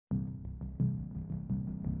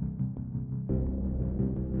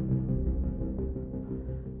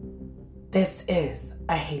This is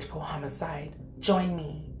a hateful homicide. Join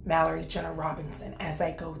me, Mallory Jenna Robinson, as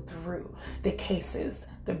I go through the cases,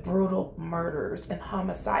 the brutal murders and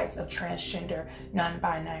homicides of transgender,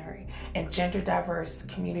 non-binary, and gender-diverse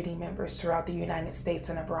community members throughout the United States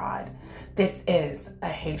and abroad. This is a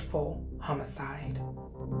hateful homicide.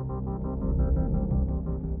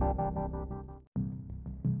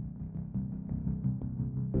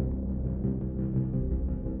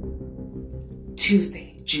 Tuesday,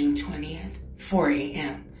 June 20th, 4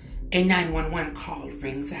 a.m. A 911 call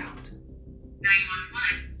rings out.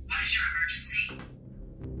 911, what is your emergency?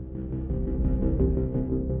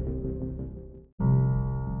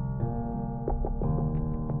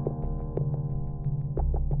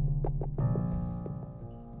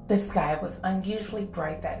 The sky was unusually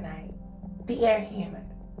bright that night, the air humid,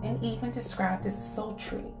 and even described as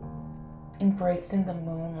sultry, embracing the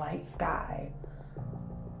moonlight sky.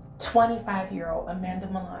 25-year-old Amanda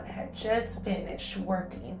Milan had just finished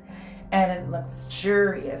working at a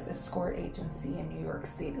luxurious escort agency in New York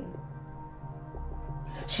City.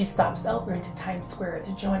 She stops over into Times Square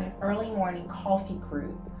to join an early morning coffee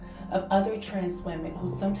group of other trans women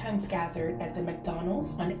who sometimes gathered at the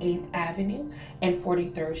McDonald's on 8th Avenue and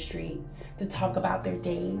 43rd Street to talk about their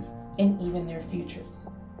days and even their futures.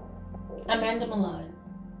 Amanda Milan,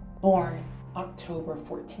 born October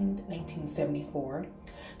 14th, 1974,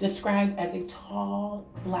 described as a tall,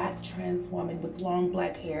 black trans woman with long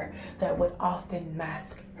black hair that would often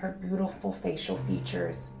mask her beautiful facial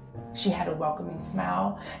features. She had a welcoming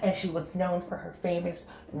smile, and she was known for her famous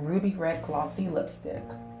ruby red glossy lipstick.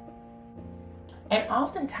 And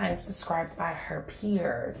oftentimes described by her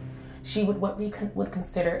peers, she would what we would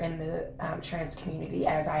consider in the trans community,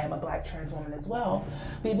 as I am a black trans woman as well,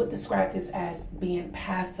 we would describe this as being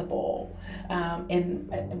passable,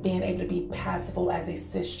 and being able to be passable as a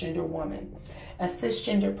cisgender woman. A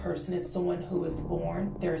cisgender person is someone who is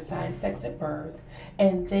born, they're assigned sex at birth,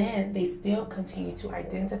 and then they still continue to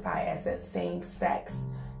identify as that same sex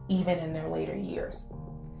even in their later years.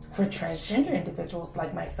 For transgender individuals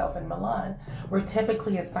like myself and Milan, we're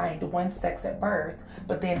typically assigned one sex at birth,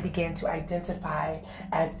 but then begin to identify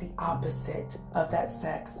as the opposite of that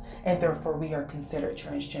sex, and therefore we are considered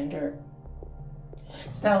transgender.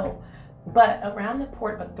 But around the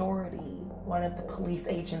Port Authority, one of the police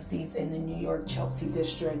agencies in the New York Chelsea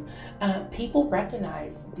district, people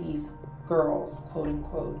recognize these girls, quote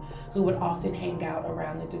unquote, who would often hang out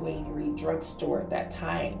around the Duane Reade drugstore at that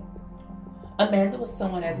time. Amanda was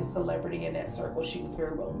someone as a celebrity in that circle. She was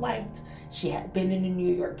very well liked. She had been in the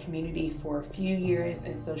New York community for a few years,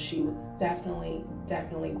 and so she was definitely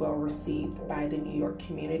well received by the New York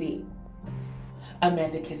community.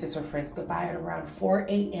 Amanda kisses her friends goodbye at around 4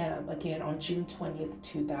 a.m. again on June 20th,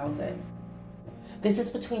 2000. This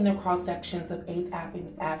is between the cross sections of 8th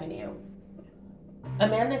Avenue.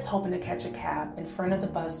 Amanda's hoping to catch a cab in front of the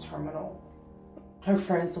bus terminal. Her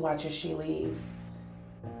friends watch as she leaves,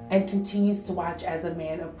 and continues to watch as a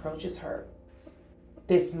man approaches her.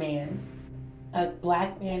 This man, a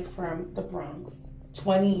black man from the Bronx,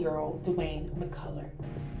 20-year-old Dwayne McCullough.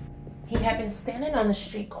 He had been standing on the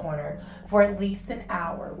street corner for at least an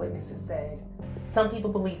hour, witnesses said. Some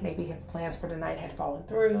people believe maybe his plans for the night had fallen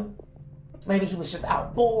through. Maybe he was just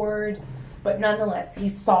out bored. But nonetheless, he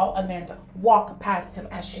saw Amanda walk past him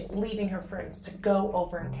as she's leaving her friends to go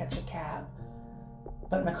over and catch a cab.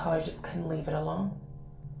 But McCullough just couldn't leave it alone.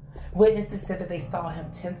 Witnesses said that they saw him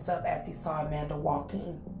tense up as he saw Amanda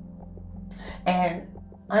walking. And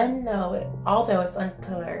although it's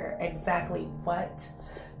unclear exactly what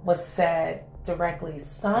was said directly,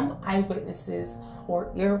 some eyewitnesses,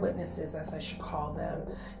 or ear witnesses as I should call them,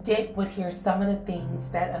 would hear some of the things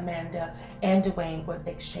that Amanda and Dwayne would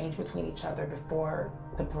exchange between each other before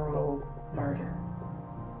the brutal murder.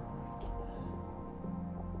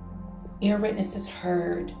 Ear witnesses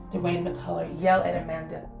heard Dwayne McCullough yell at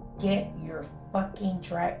Amanda, "Get your fucking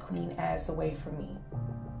drag queen ass away from me."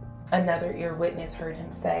 Another ear witness heard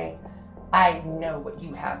him say, "I know what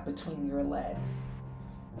you have between your legs."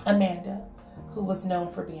 Amanda, who was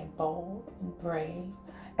known for being bold and brave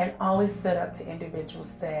and always stood up to individuals,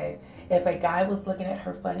 said if a guy was looking at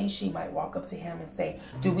her funny, she might walk up to him and say,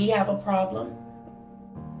 "Do we have a problem?"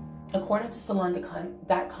 According to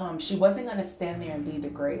Salon.com, she wasn't going to stand there and be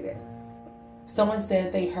degraded. Someone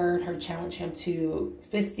said they heard her challenge him to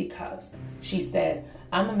fisticuffs. She said,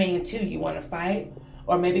 "I'm a man too, you want to fight?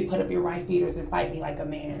 Or maybe put up your wife beaters and fight me like a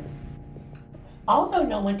man." Although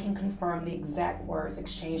no one can confirm the exact words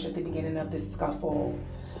exchanged at the beginning of this scuffle,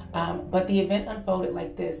 but the event unfolded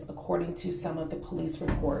like this, according to some of the police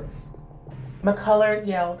reports. McCullough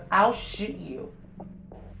yelled, "I'll shoot you.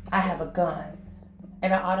 I have a gun."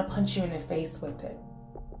 and I ought to punch you in the face with it.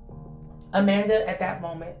 Amanda, at that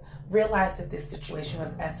moment, realized that this situation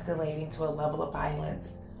was escalating to a level of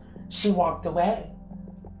violence. She walked away.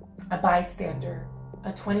 A bystander,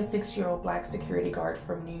 a 26-year-old black security guard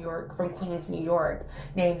from Queens, New York,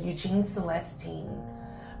 named Eugene Celestine,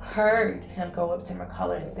 heard him go up to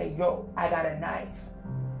McCullough and say, "Yo, I got a knife."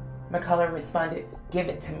 McCullough responded, "Give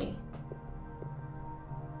it to me."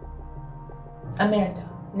 Amanda,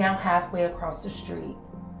 now halfway across the street,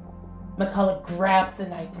 McCullough grabs the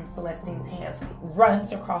knife from Celestine's hands,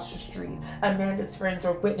 runs across the street. Amanda's friends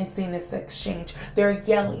are witnessing this exchange. They're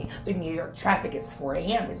yelling. The New York traffic, it's 4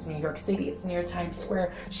 a.m. It's New York City. It's near Times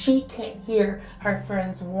Square. She can't hear her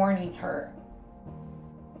friends warning her.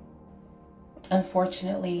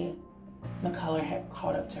 Unfortunately, McCullough had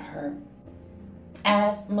caught up to her.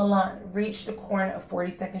 As Milan reached the corner of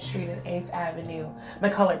 42nd Street and 8th Avenue,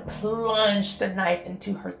 McCullough plunged the knife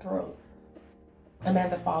into her throat.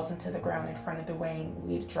 Amanda falls into the ground in front of the Wayne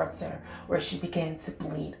Weed Drug Center, where she began to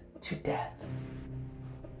bleed to death.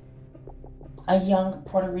 A young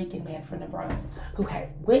Puerto Rican man from the Bronx who had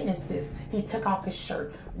witnessed this, he took off his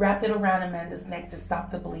shirt, wrapped it around Amanda's neck to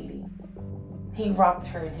stop the bleeding. He rocked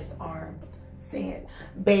her in his arms, saying,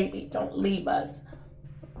 "Baby, don't leave us."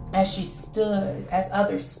 As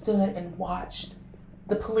others stood and watched,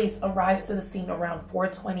 the police arrived to the scene around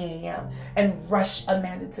 4:20 a.m. and rushed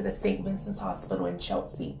Amanda to the St. Vincent's Hospital in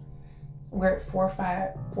Chelsea, where at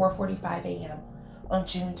 4:45 a.m. on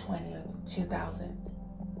June 20th, 2000,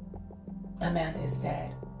 Amanda is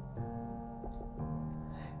dead.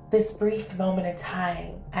 This brief moment in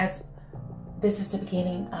time, as this is the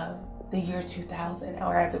beginning of the year 2000,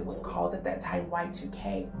 or as it was called at that time,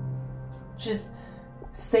 Y2K, just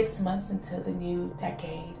 6 months into the new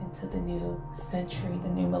decade, into the new century, the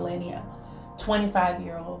new millennium,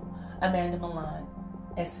 25-year-old Amanda Milan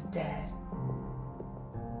is dead.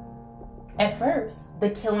 At first, the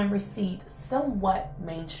killing received somewhat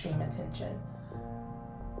mainstream attention.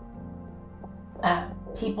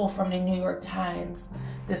 People from the New York Times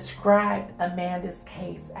described Amanda's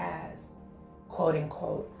case as, quote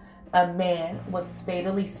unquote, "A man was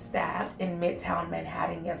fatally stabbed in Midtown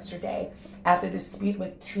Manhattan yesterday after a dispute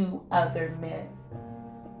with 2 other men."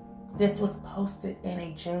 This was posted in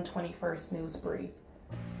a June 21st news brief.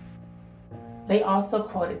 They also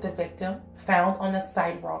quoted the victim, found on the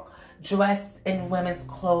sidewalk, dressed in women's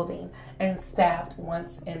clothing and stabbed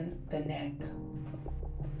once in the neck.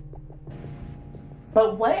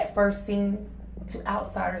 But what at first seemed to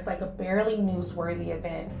outsiders like a barely newsworthy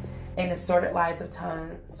event in the sordid lives of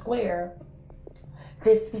Times Square,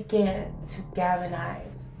 this began to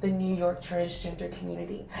galvanize the New York transgender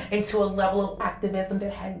community into a level of activism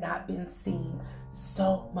that had not been seen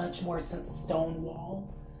so much more since Stonewall.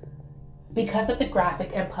 Because of the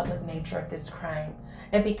graphic and public nature of this crime,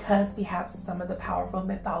 and because perhaps some of the powerful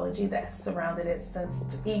mythology that surrounded it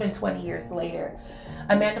since even 20 years later,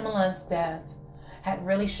 Amanda Milan's death had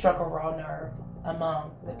really struck a raw nerve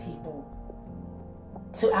among the people.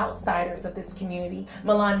 To outsiders of this community,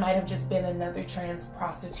 Milan might have just been another trans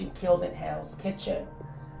prostitute killed in Hell's Kitchen.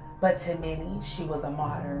 But to many, she was a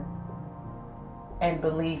martyr. And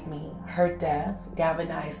believe me, her death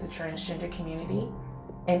galvanized the transgender community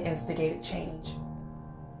and instigated change.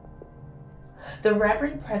 The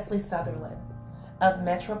Reverend Presley Sutherland of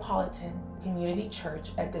Metropolitan Community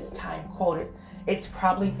Church at this time quoted, "It's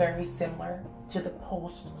probably very similar to the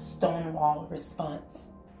post-Stonewall response."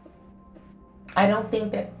 I don't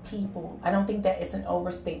think that it's an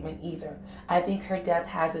overstatement either. I think her death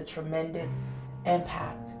has a tremendous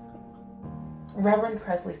impact. Reverend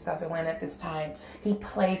Presley Sutherland at this time, he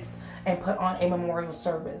placed and put on a memorial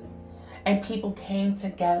service, and people came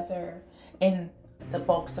together in the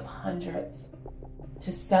bulks of hundreds to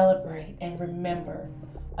celebrate and remember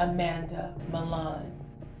Amanda Milan.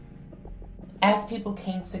 As people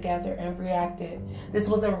came together and reacted, this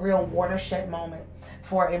was a real watershed moment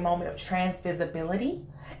for a moment of trans visibility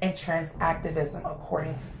and trans activism,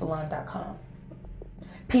 according to Salon.com.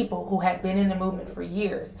 People who had been in the movement for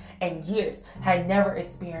years and years had never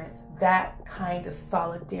experienced that kind of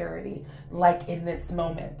solidarity like in this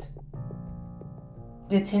moment.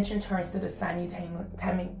 The attention turns to the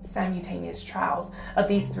simultaneous trials of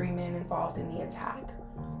these 3 men involved in the attack.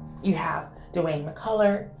 You have Dwayne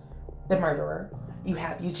McCullough, the murderer. You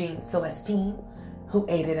have Eugene Celestine, who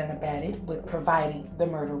aided and abetted with providing the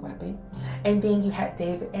murder weapon. And then you had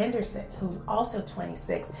David Anderson, who's also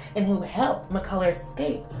 26 and who helped McCullough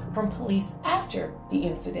escape from police after the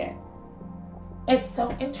incident. It's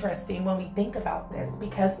so interesting when we think about this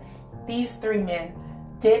because these 3 men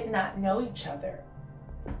did not know each other.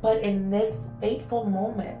 But in this fateful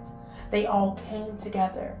moment, They all came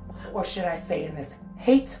together, or should I say in this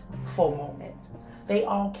hateful moment, they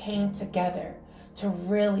all came together to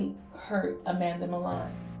really hurt Amanda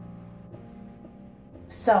Milan.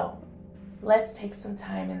 So let's take some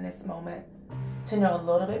time in this moment to know a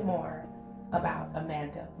little bit more about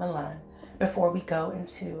Amanda Milan before we go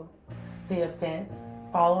into the events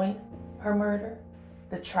following her murder,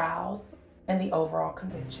 the trials, and the overall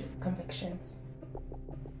convictions.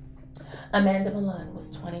 Amanda Milan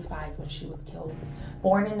was 25 when she was killed.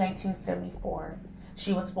 Born in 1974,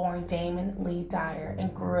 she was born Damon Lee Dyer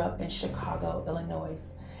and grew up in Chicago, Illinois,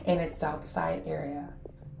 in its South Side area.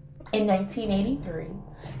 In 1983,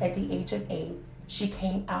 at the age of 8, she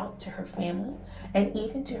came out to her family and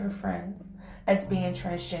even to her friends as being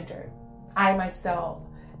transgender. I myself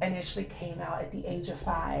initially came out at the age of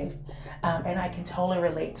 5, and I can totally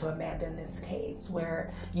relate to Amanda in this case,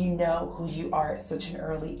 where you know who you are at such an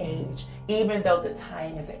early age, even though the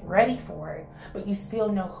time isn't ready for it, but you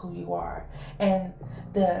still know who you are. And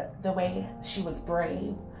the way she was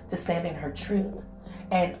brave to stand in her truth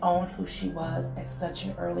and own who she was at such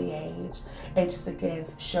an early age, it just again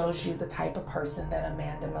shows you the type of person that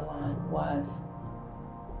Amanda Milan was.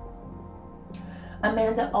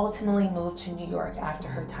 Amanda ultimately moved to New York after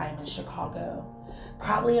her time in Chicago,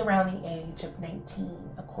 probably around the age of 19,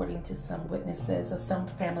 according to some witnesses, or some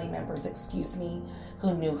family members,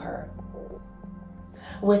 who knew her.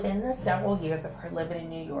 Within the several years of her living in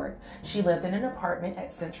New York, she lived in an apartment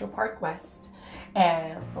at Central Park West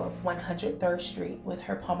and 103rd Street with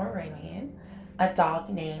her Pomeranian, a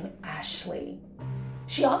dog named Ashley.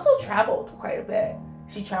 She also traveled quite a bit.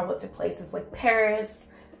 She traveled to places like Paris,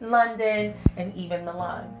 London, and even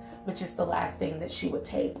Milan, which is the last thing that she would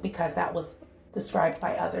take because that was described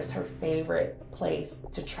by others her favorite place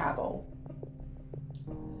to travel.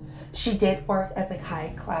 She did work as a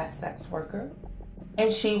high-class sex worker,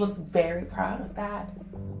 and she was very proud of that.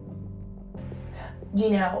 You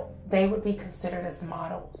know, they would be considered as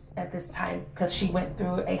models at this time because she went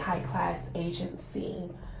through a high-class agency,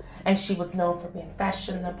 and she was known for being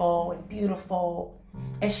fashionable and beautiful.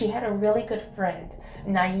 And she had a really good friend,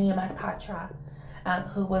 Naima Patra,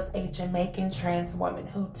 who was a Jamaican trans woman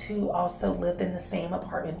who too also lived in the same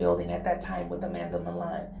apartment building at that time with Amanda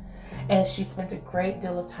Milan. And she spent a great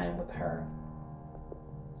deal of time with her.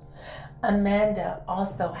 Amanda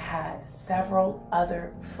also had several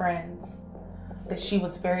other friends that she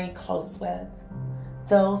was very close with.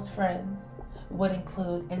 Those friends would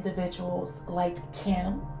include individuals like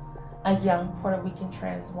Kim, a young Puerto Rican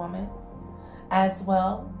trans woman, as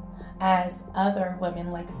well as other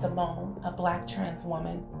women like Simone, a black trans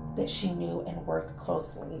woman that she knew and worked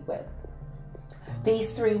closely with.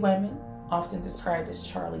 These 3 women, often described as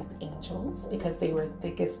Charlie's Angels because they were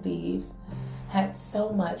thick as thieves, had so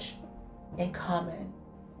much in common,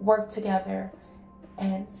 worked together,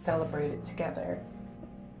 and celebrated together.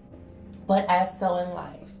 But as so in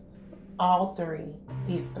life, all 3,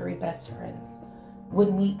 these 3 best friends,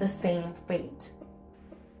 would meet the same fate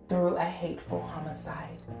through a hateful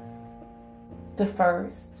homicide. The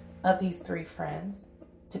first of these 3 friends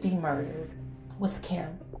to be murdered was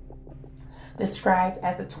Kim, described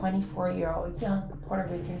as a 24-year-old young Puerto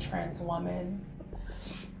Rican trans woman.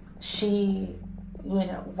 She,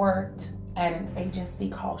 worked at an agency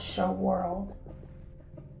called Show World.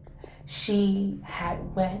 She had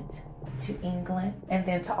went to England and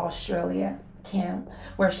then to Australia, Kim,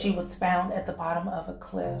 where she was found at the bottom of a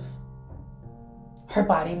cliff, her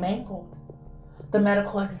body mangled. The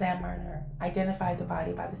medical examiner identified the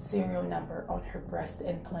body by the serial number on her breast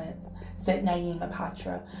implants, said Naima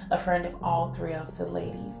Patra, a friend of all 3 of the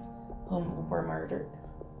ladies whom were murdered.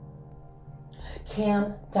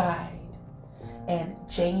 Kim died on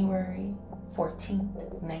January 14th,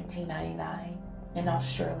 1999 in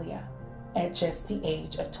Australia at just the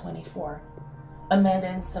age of 24. Amanda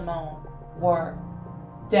and Simone were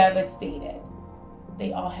devastated.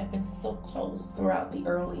 They all had been so close throughout the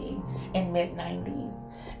early and mid-90s.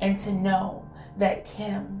 And to know that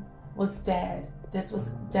Kim was dead, this was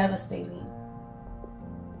devastating.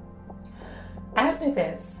 After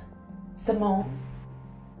this, Simone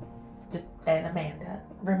and Amanda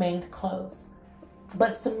remained close.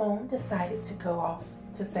 But Simone decided to go off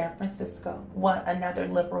to San Francisco, another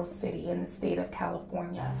liberal city in the state of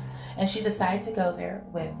California. And she decided to go there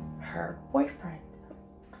with her boyfriend.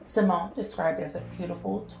 Simone, described as a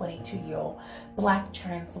beautiful 22-year-old black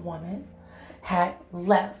trans woman, had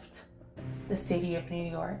left the city of New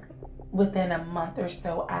York within a month or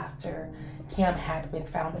so after Kim had been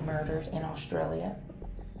found murdered in Australia.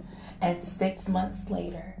 And 6 months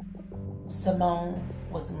later, Simone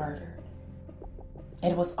was murdered.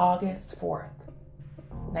 It was August 4th,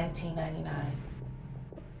 1999,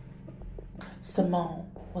 Simone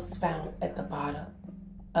was found at the bottom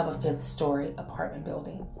of a fifth-story apartment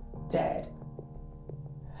building, dead.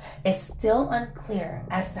 It's still unclear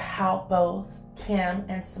as to how both Kim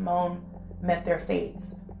and Simone met their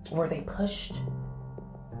fates. Were they pushed?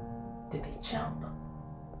 Did they jump?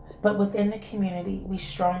 But within the community, we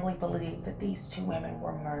strongly believe that these two women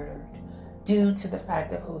were murdered due to the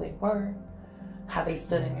fact of who they were, how they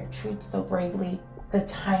stood in their truth so bravely, the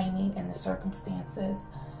timing and the circumstances.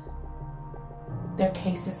 Their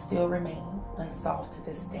cases still remain unsolved to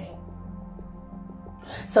this day.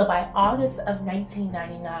 So by August of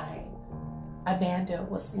 1999, Amanda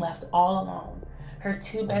was left all alone. Her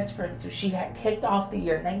two best friends, who she had kicked off the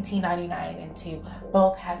year 1999 into,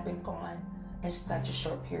 both had been gone in such a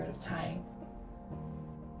short period of time.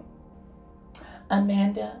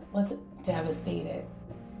 Amanda was devastated.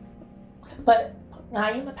 But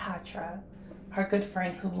Naima Patra, her good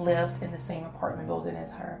friend who lived in the same apartment building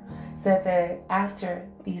as her, said that after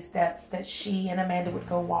these deaths that she and Amanda would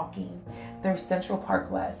go walking through Central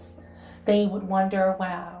Park West. They would wander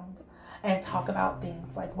around and talk about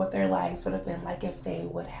things like what their lives would have been like if they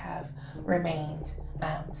would have remained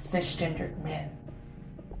cisgendered men.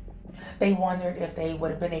 They wondered if they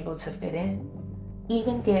would have been able to fit in,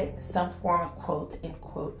 even get some form of quote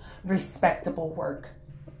unquote respectable work,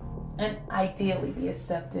 and ideally be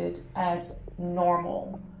accepted as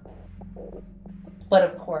normal. But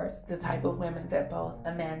of course, the type of women that both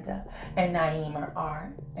Amanda and Naima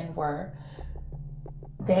are and were,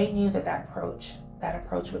 they knew that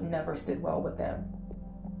approach would never sit well with them.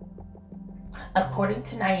 According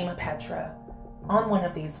to Naima Petra, on one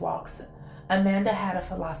of these walks, Amanda had a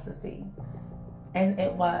philosophy, and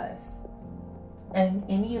it was, and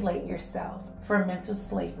emulate yourself for mental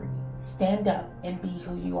slavery. Stand up and be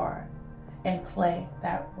who you are, and play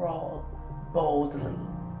that role boldly.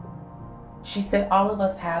 She said all of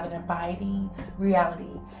us have an abiding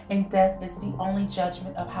reality, and death is the only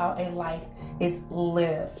judgment of how a life is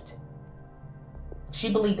lived.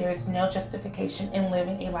 She believed there is no justification in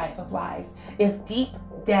living a life of lies if deep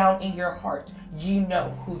down in your heart you know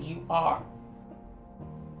who you are.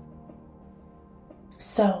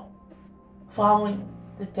 So, following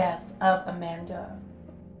the death of Amanda,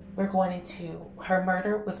 we're going into, her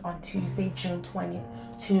murder was on Tuesday, June 20th,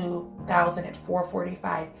 2000 at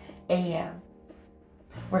 4:45 a.m.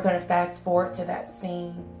 We're going to fast forward to that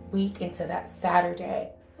same week into that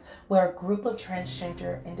Saturday, where a group of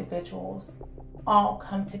transgender individuals all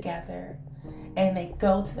come together and they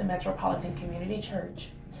go to the Metropolitan Community Church,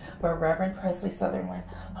 where Reverend Presley Sutherland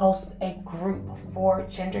hosts a group for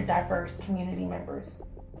gender diverse community members.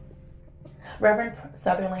 Reverend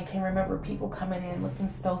Sutherland can remember people coming in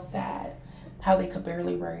looking so sad, how they could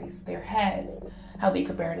barely raise their heads, how they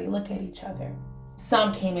could barely look at each other.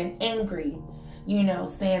 Some came in angry,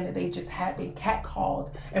 saying that they just had been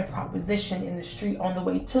catcalled and propositioned in the street on the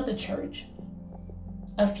way to the church.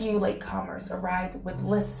 A few latecomers arrived with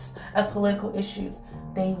lists of political issues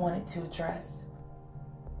they wanted to address.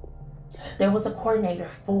 There was a coordinator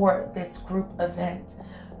for this group event,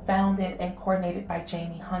 founded and coordinated by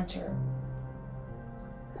Jamie Hunter.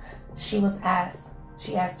 She asked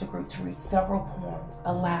the group to read several poems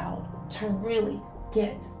aloud to really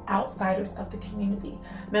get outsiders of the community,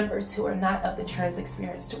 members who are not of the trans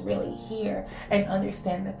experience, to really hear and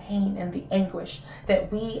understand the pain and the anguish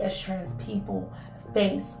that we as trans people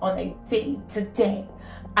face on a day-to-day,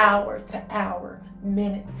 hour-to-hour,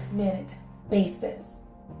 minute-to-minute basis.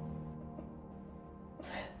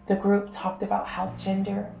 The group talked about how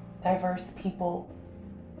gender diverse people,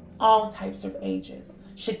 all types of ages,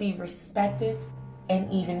 should be respected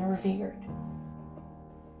and even revered.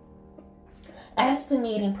 As the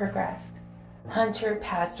meeting progressed, Hunter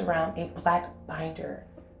passed around a black binder.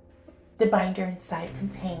 The binder inside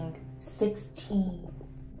contained 16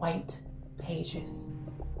 white pages.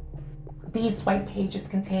 These white pages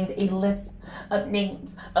contained a list of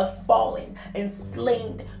names of fallen and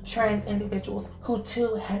slain trans individuals who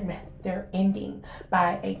too had met their ending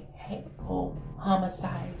by a hateful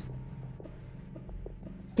homicide.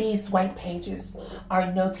 These white pages are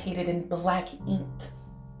notated in black ink,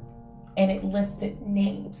 and it listed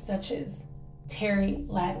names such as Terry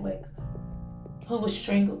Ladwick, who was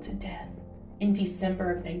strangled to death in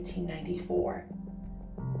December of 1994,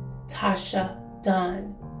 Tasha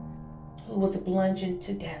Dunn, who was bludgeoned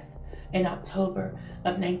to death in October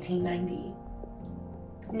of 1990,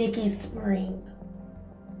 Nikki Spring,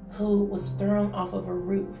 who was thrown off of a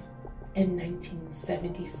roof in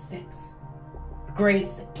 1976,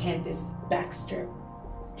 Grace Candace Baxter,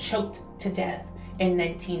 choked to death in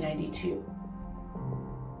 1992,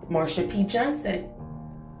 Marsha P. Johnson,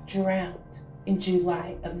 drowned in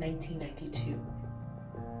July of 1992.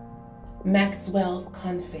 Maxwell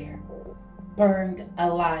Confair burned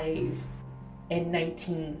alive in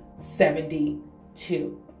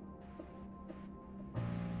 1972.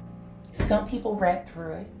 Some people read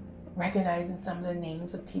through it, recognizing some of the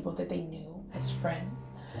names of people that they knew as friends,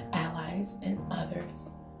 allies, and others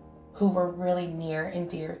who were really near and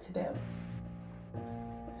dear to them.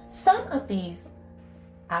 Some of these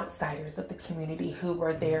outsiders of the community who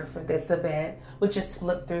were there for this event would just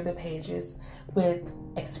flip through the pages with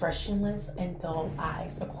expressionless and dull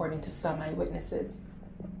eyes, according to some eyewitnesses.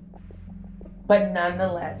 But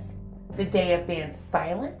nonetheless, the day of being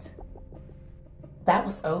silent, that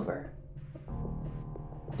was over.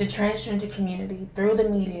 The transgender community, through the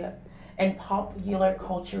media and popular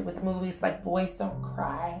culture with movies like Boys Don't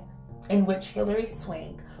Cry, in which Hilary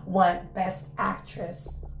Swank won Best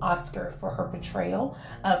Actress Oscar for her portrayal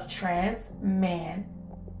of trans man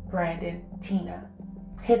Brandon Teena.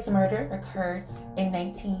 His murder occurred in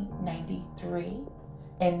 1993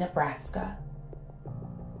 in Nebraska.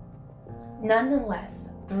 Nonetheless,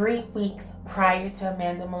 3 weeks prior to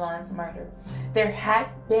Amanda Milan's murder, there had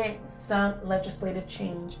been some legislative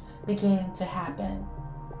change beginning to happen.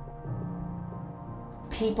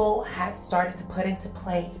 People had started to put into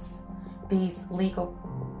place these legal,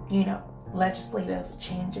 legislative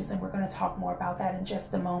changes, and we're going to talk more about that in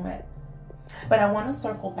just a moment. But I want to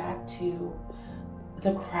circle back to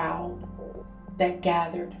the crowd that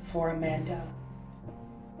gathered for Amanda.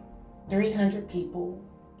 300 people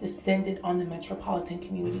descended on the Metropolitan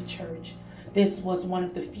Community Church. This was one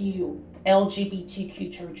of the few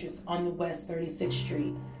LGBTQ churches on the West 36th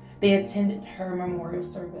Street. They attended her memorial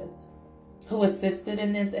service. Who assisted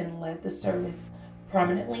in this and led the service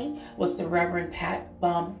prominently was the Reverend Pat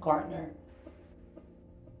Baumgartner.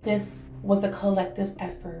 This was a collective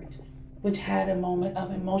effort which had a moment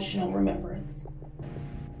of emotional remembrance.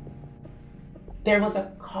 There was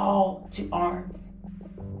a call to arms.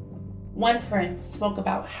 One friend spoke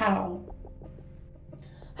about how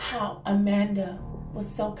Amanda was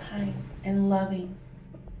so kind and loving.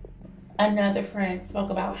 Another friend spoke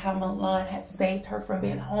about how Milan had saved her from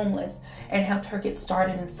being homeless and helped her get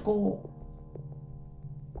started in school.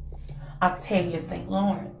 Octavia St.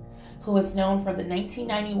 Laurent, who is known for the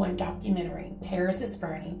 1991 documentary Paris is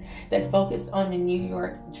Burning that focused on the New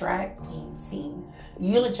York drag queen scene,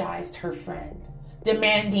 eulogized her friend,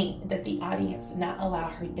 demanding that the audience not allow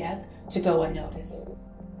her death to go unnoticed.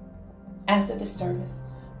 After the service,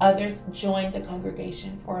 others joined the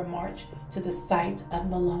congregation for a march to the site of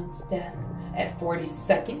Milan's death at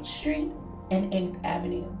 42nd Street and 8th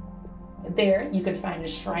Avenue. There, you could find a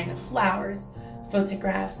shrine of flowers,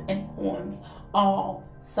 photographs, and poems, all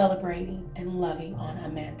celebrating and loving on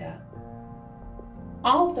Amanda.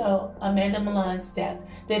 Although Amanda Milan's death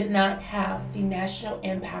did not have the national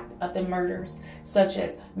impact of the murders, such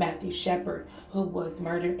as Matthew Shepard, who was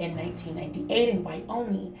murdered in 1998 in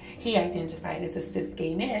Wyoming, he identified as a cis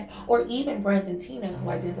gay man, or even Brandon Teena, who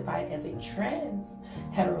identified as a trans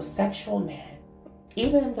heterosexual man.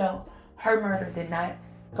 Even though her murder did not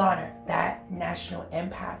garner that national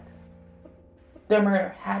impact, the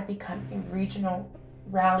murder had become a regional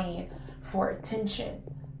rallying for attention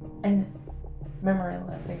and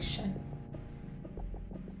memorialization.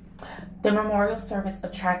 The memorial service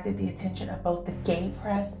attracted the attention of both the gay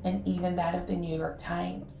press and even that of the New York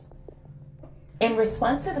Times. In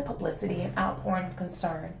response to the publicity and outpouring of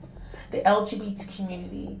concern, the LGBT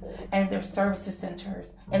community and their services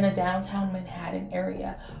centers in the downtown Manhattan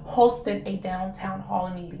area hosted a downtown hall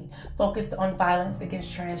meeting focused on violence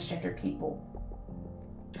against transgender people.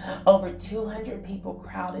 Over 200 people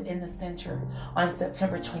crowded in the center on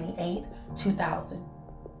September 28, 2000.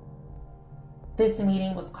 This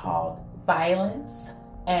meeting was called Violence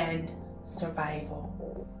and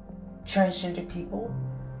Survival. Transgender people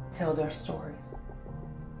tell their stories.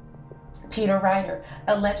 Peter Ryder,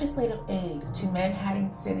 a legislative aide to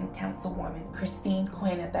Manhattan City Councilwoman Christine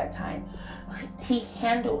Quinn at that time, he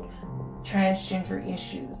handled transgender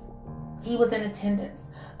issues. He was in attendance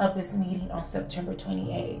of this meeting on September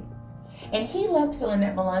 28th, and he left feeling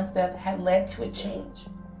that Milan's death had led to a change.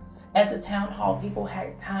 At the town hall, people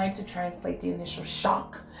had time to translate the initial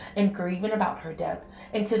shock and grieving about her death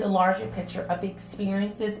into the larger picture of the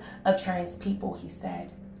experiences of trans people, he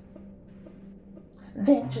said.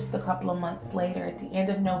 Then, just a couple of months later, at the end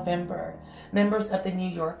of November, members of the New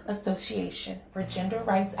York Association for Gender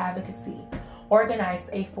Rights Advocacy organized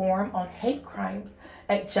a forum on hate crimes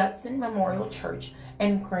at Judson Memorial Church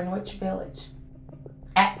in Greenwich Village.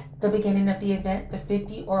 At the beginning of the event, the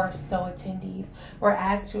 50 or so attendees were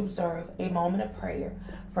asked to observe a moment of prayer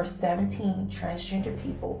for 17 transgender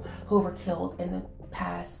people who were killed in the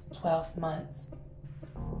past 12 months.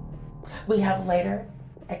 We have later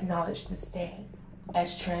acknowledged this day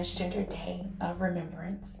as Transgender Day of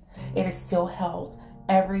Remembrance. It is still held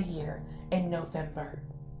every year in November.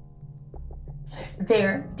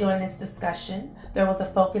 There, during this discussion, there was a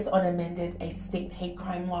focus on amending a state hate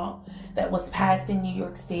crime law that was passed in New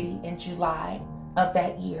York City in July of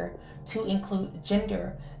that year to include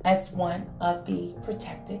gender as one of the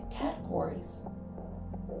protected categories.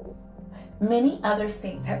 Many other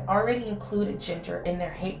states have already included gender in their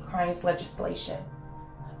hate crimes legislation.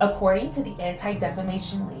 According to the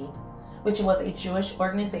Anti-Defamation League, which was a Jewish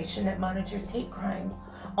organization that monitors hate crimes,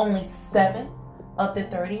 only 7 of the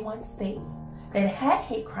 31 states that had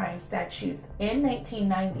hate crime statutes in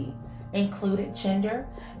 1990 included gender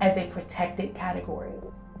as a protected category.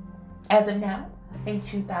 As of now, in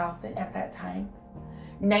 2000 at that time,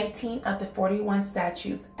 19 of the 41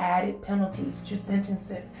 statutes added penalties to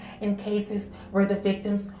sentences in cases where the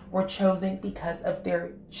victims were chosen because of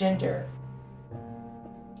their gender.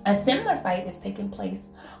 A similar fight is taking place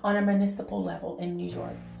on a municipal level in New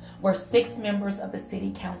York, where 6 members of the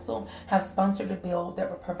city council have sponsored a bill that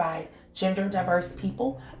would provide gender diverse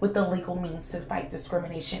people with the legal means to fight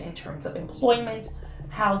discrimination in terms of employment,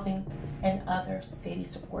 housing, and other city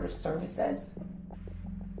supportive services.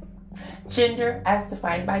 Gender, as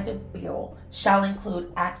defined by the bill, shall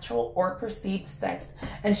include actual or perceived sex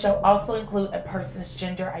and shall also include a person's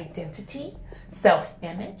gender identity,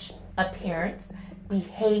 self-image, appearance,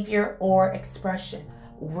 behavior, or expression,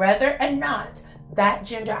 whether or not that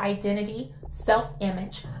gender identity,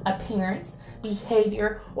 self-image, appearance,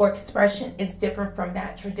 behavior, or expression is different from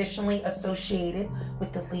that traditionally associated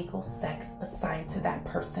with the legal sex assigned to that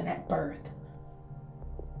person at birth.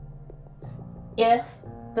 If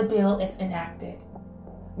the bill is enacted,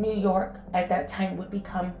 New York at that time would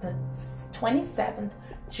become the 27th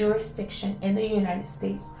jurisdiction in the United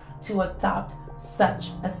States to adopt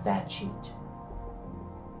such a statute.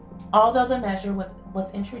 Although the measure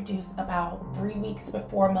was introduced about 3 weeks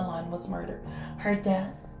before Milan was murdered, her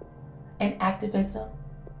death and activism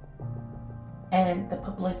and the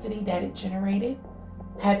publicity that it generated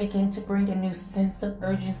had begun to bring a new sense of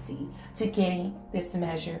urgency to getting this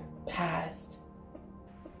measure passed.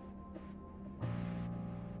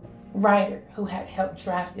 Ryder, who had helped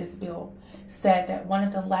draft this bill, said that one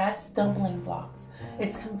of the last stumbling blocks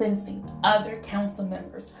is convincing other council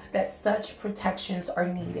members that such protections are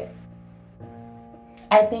needed.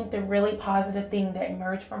 I think the really positive thing that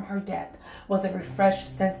emerged from her death was a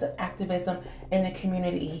refreshed sense of activism in the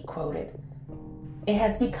community, he quoted. It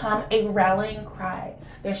has become a rallying cry.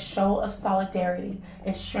 Their show of solidarity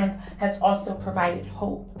and strength has also provided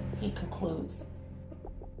hope, he concludes.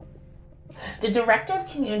 The director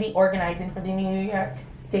of community organizing for the New York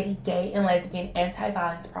City Gay and Lesbian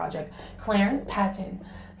Anti-Violence Project, Clarence Patton,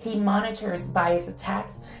 he monitors bias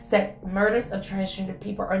attacks, said murders of transgender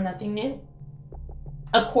people are nothing new.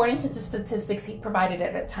 According to the statistics he provided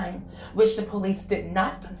at that time, which the police did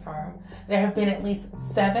not confirm, there have been at least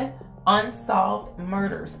 7 unsolved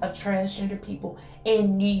murders of transgender people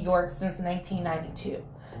in New York since 1992,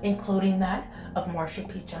 including that of Marsha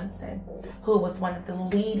P. Johnson, who was one of the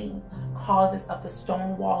leading causes of the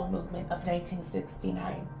Stonewall movement of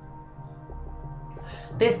 1969.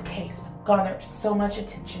 This case garnered so much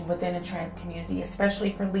attention within the trans community,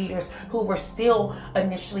 especially for leaders who were still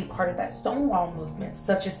initially part of that Stonewall movement,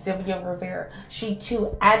 such as Sylvia Rivera. She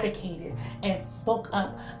too advocated and spoke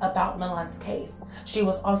up about Milan's case. She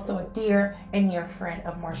was also a dear and near friend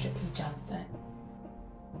of Marsha P. Johnson.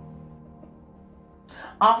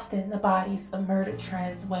 Often the bodies of murdered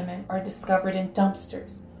trans women are discovered in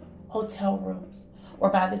dumpsters, hotel rooms, or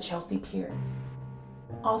by the Chelsea piers.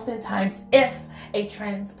 Oftentimes, if a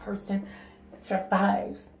trans person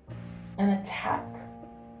survives an attack,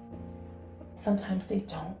 sometimes they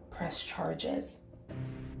don't press charges.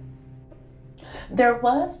 There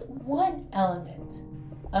was one element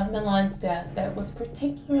of Milan's death that was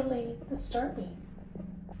particularly disturbing.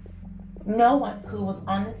 No one who was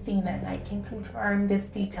on the scene that night can confirm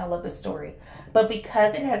this detail of the story, but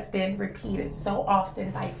because it has been repeated so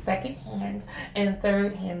often by second-hand and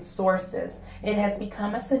third-hand sources, it has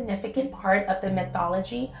become a significant part of the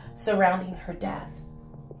mythology surrounding her death.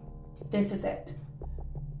 This is it.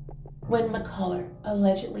 When McCullough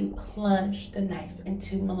allegedly plunged the knife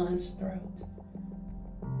into Milan's throat,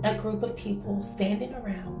 a group of people standing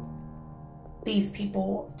around, these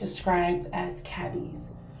people described as cabbies,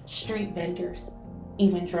 street vendors,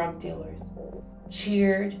 even drug dealers,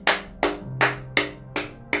 cheered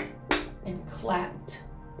clapped.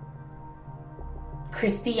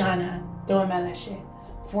 Christiana Domelashe,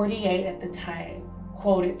 48 at the time,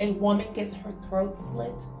 quoted, "A woman gets her throat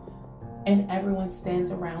slit and everyone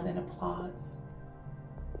stands around and applauds."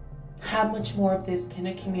 How much more of this can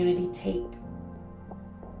a community take?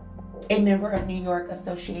 A member of New York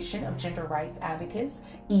Association of Gender Rights Advocates,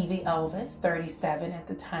 Evie Elvis, 37 at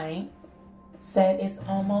the time, said it's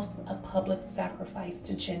almost a public sacrifice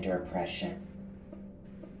to gender oppression.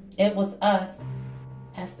 It was us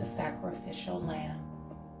as the sacrificial lamb.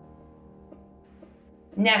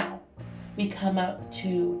 Now, we come up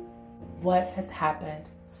to what has happened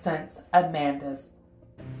since Amanda's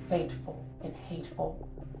fateful and hateful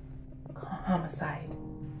homicide.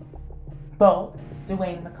 Both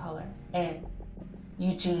Dwayne McCullough and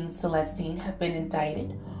Eugene Celestine have been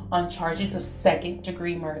indicted on charges of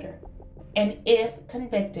second-degree murder, and if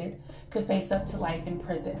convicted, could face up to life in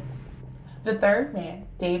prison. The third man,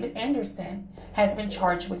 David Anderson, has been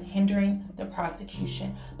charged with hindering the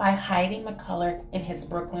prosecution by hiding McCullough in his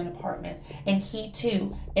Brooklyn apartment, and he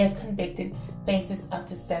too, if convicted, faces up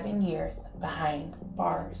to 7 years behind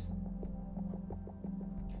bars.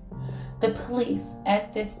 The police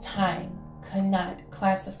at this time could not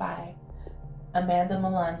classify Amanda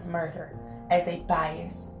Milan's murder as a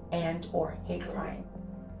bias and or hate crime.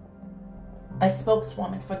 A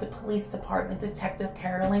spokeswoman for the police department, Detective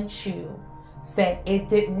Carolyn Chu, said it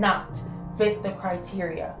did not fit the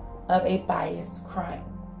criteria of a bias crime.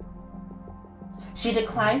 She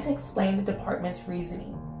declined to explain the department's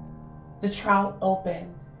reasoning. The trial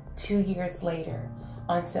opened 2 years later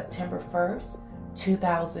on September 1st,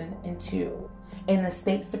 2002, in the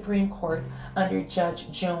state Supreme Court under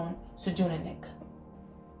Judge Joan Sudunanik.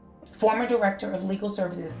 Former Director of Legal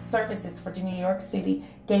Services for the New York City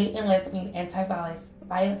Gay and Lesbian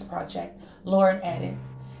Anti-Violence Project, Lauren Eden,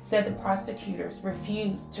 said the prosecutors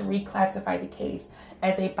refused to reclassify the case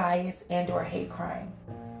as a bias and or hate crime.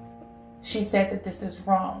 She said that this is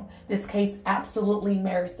wrong. This case absolutely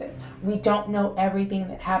merits this. We don't know everything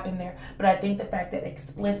that happened there, but I think the fact that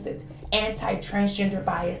explicit anti-transgender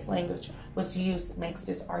bias language was used makes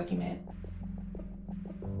this argument.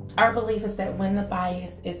 Our belief is that when the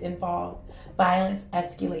bias is involved, violence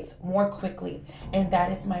escalates more quickly, and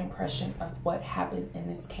that is my impression of what happened in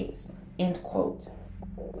this case. End quote.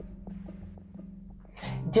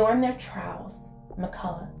 During their trials,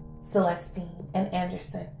 McCullough, Celestine, and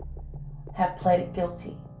Anderson have pleaded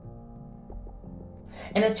guilty.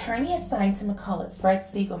 An attorney assigned to McCullough, Fred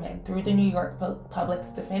Siegelman, through the New York Public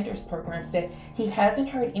Defenders Program, said he hasn't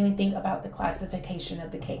heard anything about the classification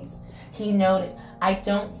of the case. He noted, "I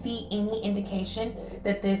don't see any indication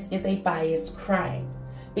that this is a bias crime."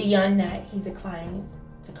 Beyond that, he declined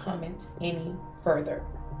to comment any further.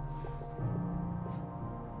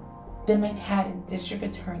 The Manhattan District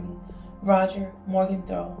Attorney, Roger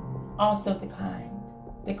Morgenthau, also declined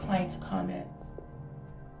to comment.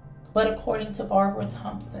 But according to Barbara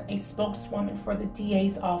Thompson, a spokeswoman for the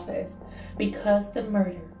DA's office, because the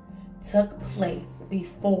murder took place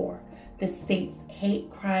before the state's hate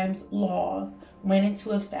crimes laws went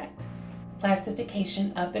into effect,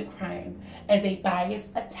 classification of the crime as a bias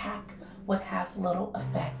attack would have little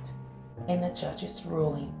effect in the judge's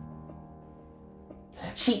ruling.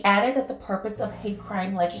 She added that the purpose of hate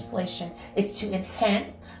crime legislation is to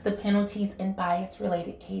enhance the penalties in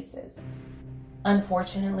bias-related cases.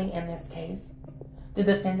 Unfortunately, in this case, the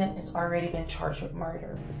defendant has already been charged with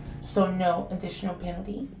murder, so no additional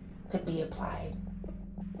penalties could be applied.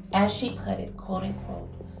 As she put it, quote unquote,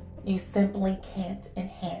 "You simply can't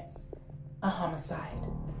enhance a homicide."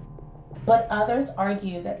 But others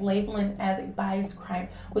argue that labeling as a bias crime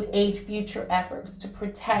would aid future efforts to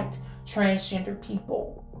protect transgender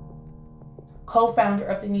people. Co-founder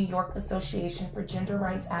of the New York Association for Gender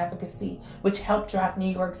Rights Advocacy, which helped draft New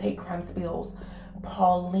York's hate crimes bills,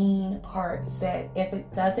 Pauline Hart, said if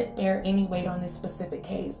it doesn't bear any weight on this specific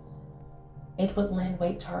case, it would lend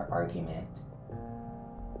weight to her argument.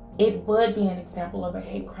 It would be an example of a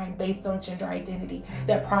hate crime based on gender identity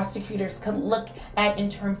that prosecutors could look at in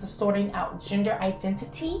terms of sorting out gender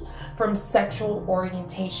identity from sexual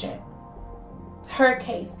orientation. Her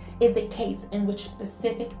case is a case in which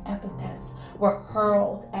specific epithets were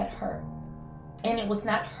hurled at her. And it was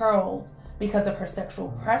not hurled because of her sexual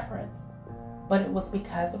preference, but it was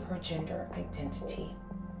because of her gender identity.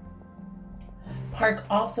 Park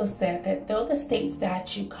also said that though the state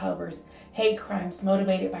statute covers hate crimes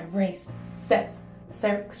motivated by race, sex,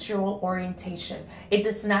 sexual orientation, it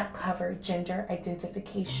does not cover gender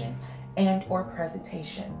identification and or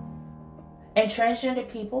presentation. And transgender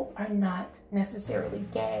people are not necessarily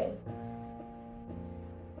gay.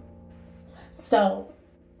 So,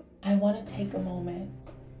 I want to take a moment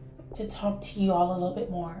to talk to you all a little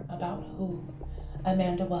bit more about who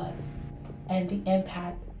Amanda was and the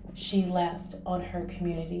impact she left on her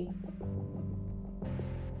community.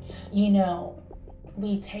 You know,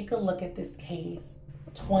 we take a look at this case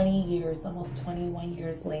 20 years, almost 21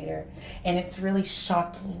 years later, and it's really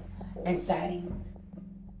shocking and saddening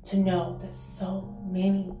to know that so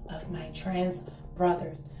many of my trans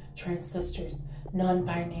brothers, trans sisters,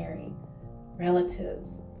 non-binary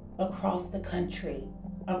relatives across the country,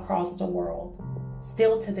 across the world,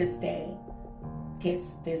 still to this day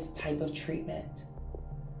gets this type of treatment.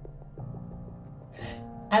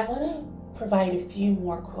 I want to provide a few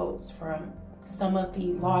more quotes from some of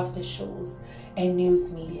the law officials and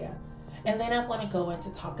news media. And then I want to go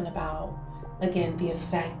into talking about, again, the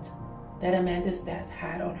effect that Amanda's death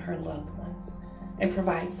had on her loved ones and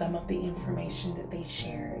provide some of the information that they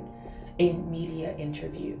shared in media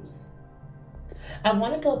interviews. I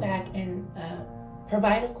want to go back and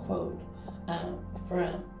provide a quote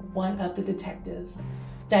from one of the detectives,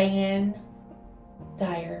 Diane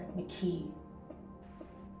Dyer McKee.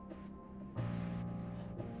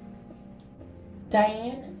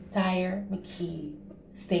 Diane Dyer McKee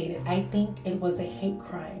stated, "I think it was a hate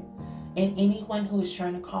crime, and anyone who is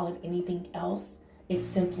trying to call it anything else is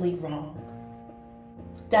simply wrong."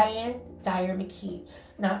 Diane Dyer McKee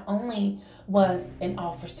not only was an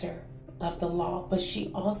officer of the law, but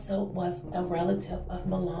she also was a relative of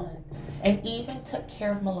Milan and even took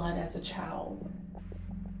care of Milan as a child.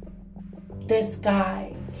 This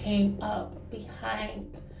guy came up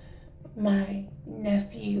behind my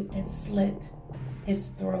nephew and slit his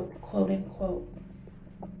throat, quote unquote.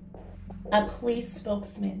 A police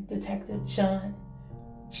spokesman, Detective John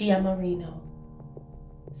Giammarino,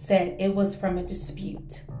 said it was from a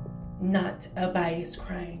dispute, not a biased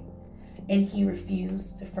crime, and he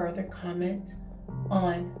refused to further comment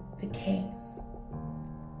on the case.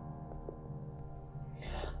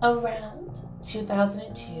 Around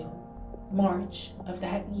 2002, March of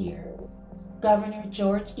that year, Governor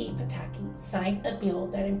George E. Pataki signed a bill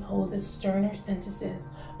that imposes sterner sentences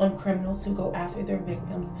on criminals who go after their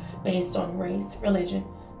victims based on race, religion,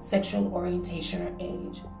 sexual orientation, or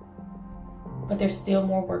age. But there's still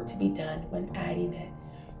more work to be done when adding it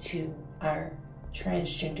to our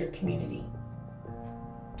transgender community.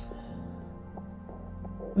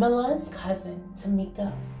 Milan's cousin,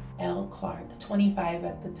 Tamika L. Clark, 25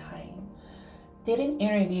 at the time, did an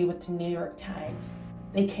interview with the New York Times.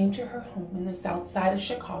 They came to her home in the south side of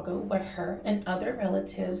Chicago, where her and other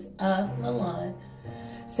relatives of Milan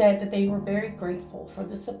said that they were very grateful for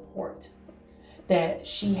the support that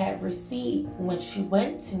she had received when she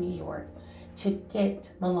went to New York to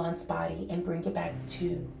get Milan's body and bring it back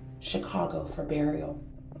to Chicago for burial.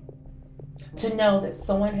 To know that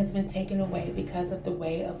someone has been taken away because of the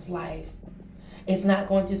way of life is not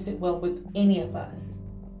going to sit well with any of us.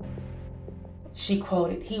 She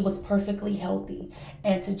quoted, "He was perfectly healthy,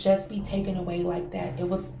 and to just be taken away like that, it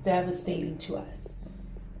was devastating to us.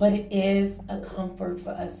 But it is a comfort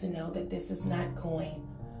for us to know that this is not going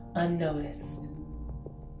unnoticed."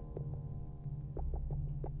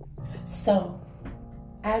 So,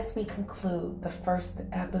 as we conclude the first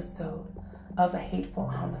episode of A Hateful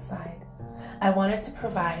Homicide, I wanted to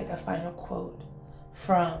provide a final quote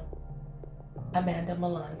from Amanda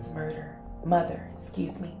Milan's mother.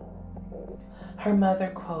 Her mother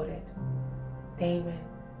quoted, "Damon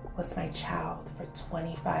was my child for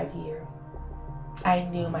 25 years. I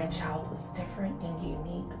knew my child was different and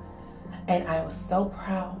unique, and I was so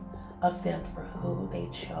proud of them for who they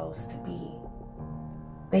chose to be.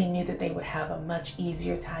 They knew that they would have a much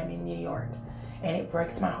easier time in New York, and it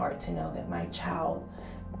breaks my heart to know that my child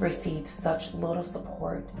received such little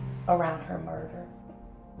support around her murder.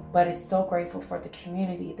 But is so grateful for the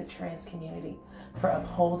community, the trans community, for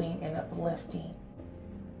upholding and uplifting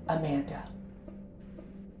Amanda."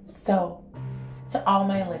 So, to all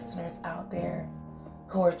my listeners out there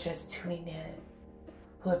who are just tuning in,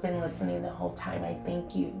 who have been listening the whole time, I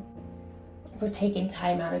thank you for taking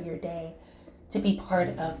time out of your day to be part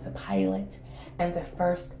of the pilot and the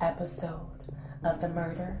first episode of the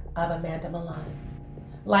murder of Amanda Milan.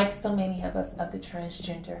 Like so many of us of the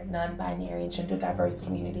transgender, non-binary, and gender diverse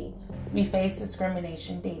community, we face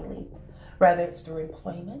discrimination daily, whether it's through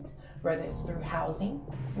employment, whether it's through housing,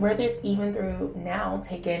 whether it's even through now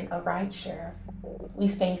taking a ride share. We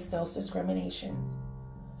face those discriminations.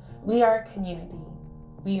 We are a community.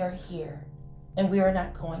 We are here, and we are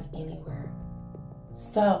not going anywhere.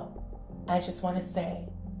 So, I just want to say,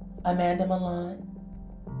 Amanda Milan,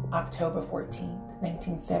 October 14th,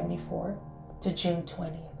 1974 to June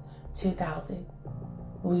 20th, 2000.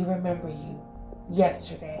 We remember you.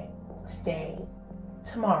 yesterday, today,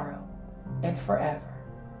 tomorrow, and forever.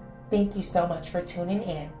 Thank you so much for tuning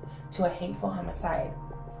in to A Hateful Homicide,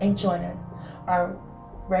 and join us. Our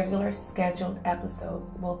regular scheduled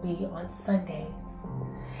episodes will be on Sundays,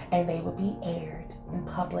 and they will be aired and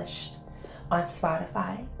published on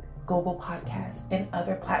Spotify, Google Podcasts, and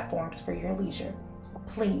other platforms for your leisure.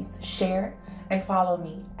 Please share and follow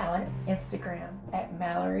me on Instagram at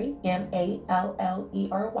Mallory, Mallery,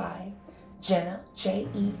 Jenna,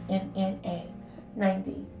 Jenna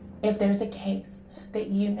 90. If there's a case that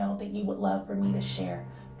you know that you would love for me to share,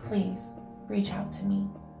 please reach out to me.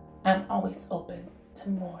 I'm always open to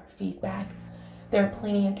more feedback. There are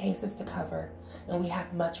plenty of cases to cover, and we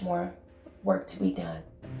have much more work to be done.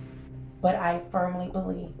 But I firmly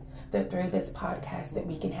believe that through this podcast that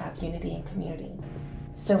we can have unity and community.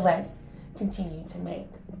 So let's continue to make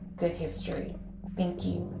good history. Thank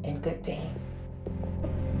you and good day.